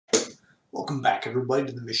Welcome back, everybody,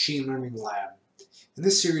 to the Machine Learning Lab. In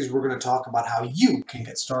this series, we're going to talk about how you can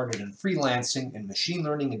get started in freelancing in machine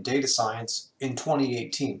learning and data science in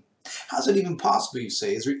 2018. How's it even possible, you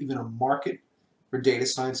say? Is there even a market for data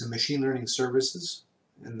science and machine learning services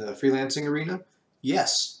in the freelancing arena?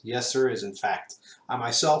 Yes, there is, in fact. I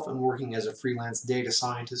myself am working as a freelance data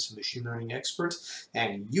scientist and machine learning expert,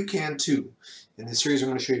 and you can too. In this series, I'm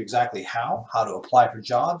going to show you exactly how to apply for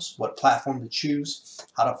jobs, what platform to choose,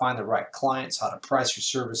 how to find the right clients, how to price your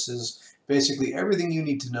services, basically everything you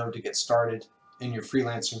need to know to get started in your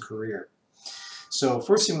freelancing career. So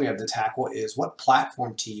first thing we have to tackle is what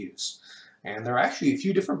platform to use. And there are actually a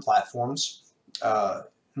few different platforms.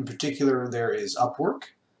 In particular, there is Upwork,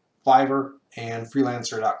 Fiverr, and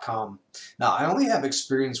Freelancer.com. Now, I only have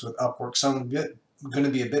experience with Upwork, so I'm going to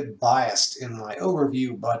be a bit biased in my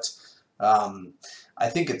overview, but I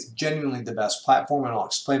think it's genuinely the best platform, and I'll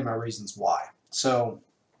explain my reasons why. So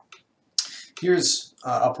here's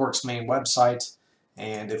Upwork's main website,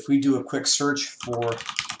 and if we do a quick search for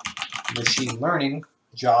machine learning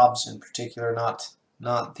jobs in particular,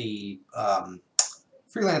 not the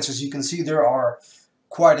freelancers, you can see there are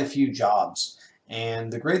quite a few jobs.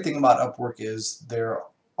 And the great thing about Upwork is there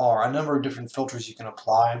are a number of different filters you can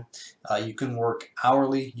apply. You can work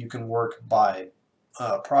hourly, you can work by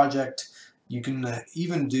project, you can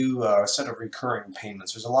even do a set of recurring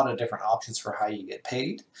payments. There's a lot of different options for how you get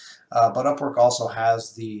paid, but Upwork also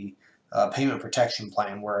has the payment protection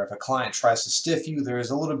plan, where if a client tries to stiff you, there is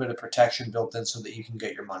a little bit of protection built in so that you can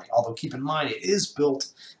get your money. Although keep in mind, it is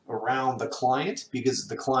built around the client because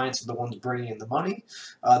the clients are the ones bringing in the money.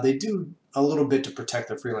 They do a little bit to protect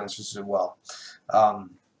the freelancers as well.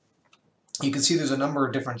 You can see there's a number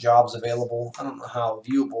of different jobs available. I don't know how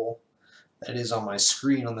viewable that is on my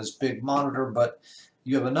screen on this big monitor, but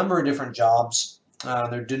you have a number of different jobs.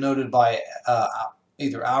 They're denoted by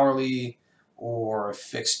either hourly or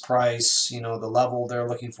fixed price, the level they're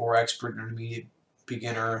looking for, expert, intermediate,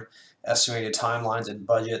 beginner, estimated timelines and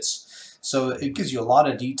budgets. So it gives you a lot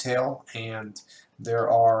of detail, and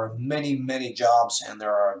there are many jobs, and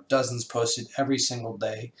there are dozens posted every single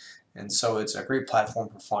day, and so it's a great platform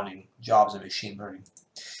for finding jobs in machine learning.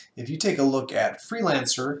 If you take a look at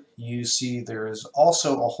Freelancer, you see there's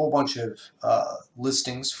also a whole bunch of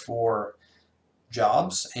listings for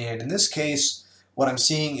jobs, and in this case what I'm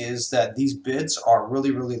seeing is that these bids are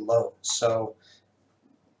really low. So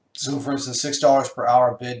for instance, $6 per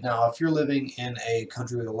hour bid. Now if you're living in a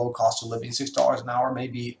country with a low cost of living, $6 an hour may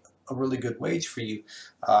be a really good wage for you.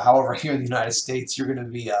 However, here in the United States, you're going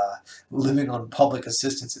to be living on public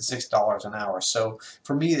assistance at $6 an hour. So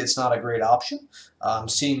for me, it's not a great option.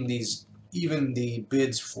 Seeing these, even the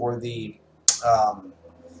bids for the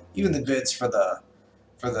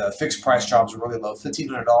fixed price jobs are really low.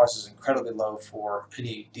 $1,500 is incredibly low for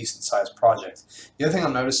any decent sized project. The other thing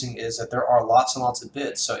I'm noticing is that there are lots and lots of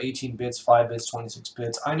bids. So 18 bids, 5 bids, 26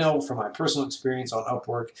 bids. I know from my personal experience on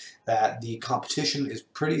Upwork that the competition is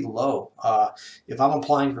pretty low. If I'm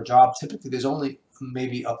applying for a job, typically there's only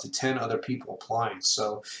maybe up to 10 other people applying.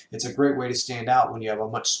 So it's a great way to stand out when you have a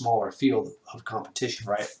much smaller field of competition,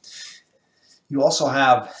 right? You also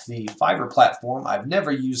have the Fiverr platform. I've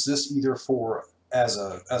never used this either for as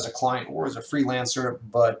a client or as a freelancer,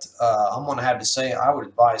 but I'm going to have to say I would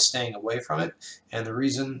advise staying away from it, and the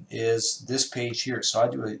reason is this page here. So I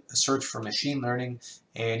do a search for machine learning,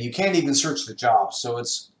 and you can't even search the job. So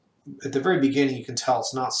it's at the very beginning, you can tell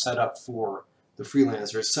it's not set up for the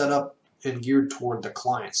freelancer. It's set up and geared toward the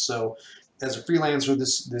client. So as a freelancer,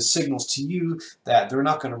 this signals to you that they're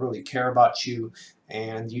not going to really care about you,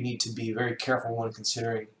 and you need to be very careful when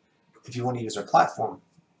considering if you want to use their platform.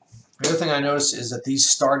 The other thing I noticed is that these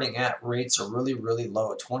starting at rates are really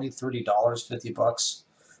low. $20, $30, $50,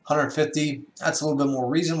 150. That's a little bit more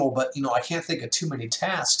reasonable, but I can't think of too many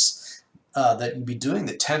tasks that you'd be doing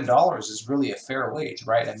that $10 is really a fair wage,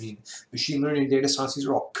 right? I mean, machine learning, data science, these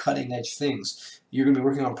are all cutting edge things. You're going to be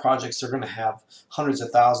working on projects that are going to have hundreds of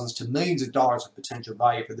thousands to millions of dollars of potential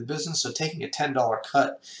value for the business. So taking a $10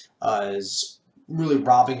 cut is really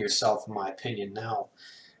robbing yourself, in my opinion. Now,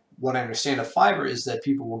 what I understand of Fiverr is that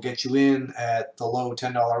people will get you in at the low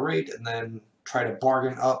 $10 rate and then try to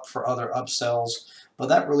bargain up for other upsells, but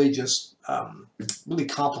that really just really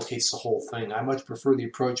complicates the whole thing. I much prefer the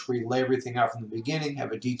approach where you lay everything out from the beginning,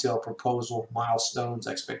 have a detailed proposal, milestones,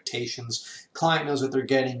 expectations. Client knows what they're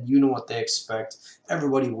getting, you know what they expect,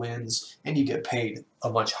 everybody wins, and you get paid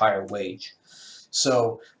a much higher wage.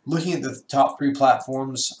 So looking at the top 3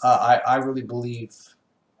 platforms, I really believe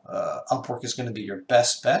Upwork is going to be your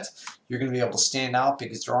best bet. You're going to be able to stand out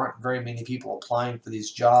because there aren't very many people applying for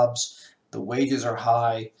these jobs. The wages are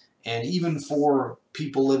high, And even for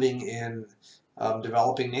people living in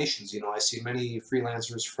developing nations, I see many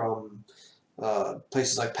freelancers from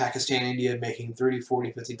places like Pakistan, India, making $30,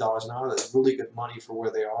 $40, $50 an hour. That's really good money for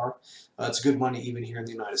where they are. It's good money even here in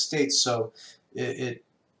the United States. So it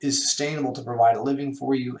is sustainable to provide a living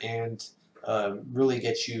for you and really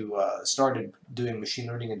get you started doing machine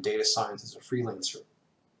learning and data science as a freelancer.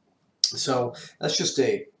 So that's just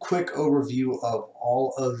a quick overview of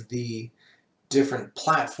all of the different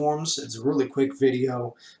platforms. It's a really quick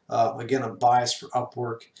video. Again, I'm biased for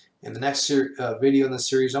Upwork. In the next video in the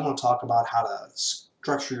series, I'm going to talk about how to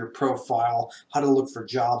structure your profile, how to look for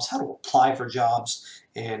jobs, how to apply for jobs,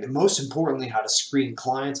 and most importantly, how to screen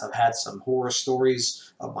clients. I've had some horror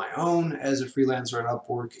stories of my own as a freelancer at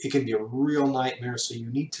Upwork. It can be a real nightmare, so you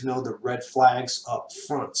need to know the red flags up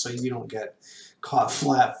front so you don't get caught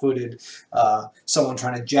flat-footed, someone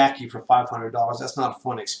trying to jack you for $500. That's not a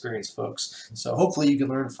fun experience, folks. So hopefully you can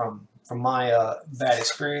learn from my bad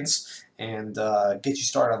experience and get you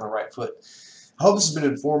started on the right foot. I hope this has been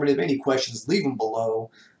informative. Any questions, leave them below.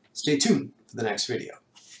 Stay tuned for the next video.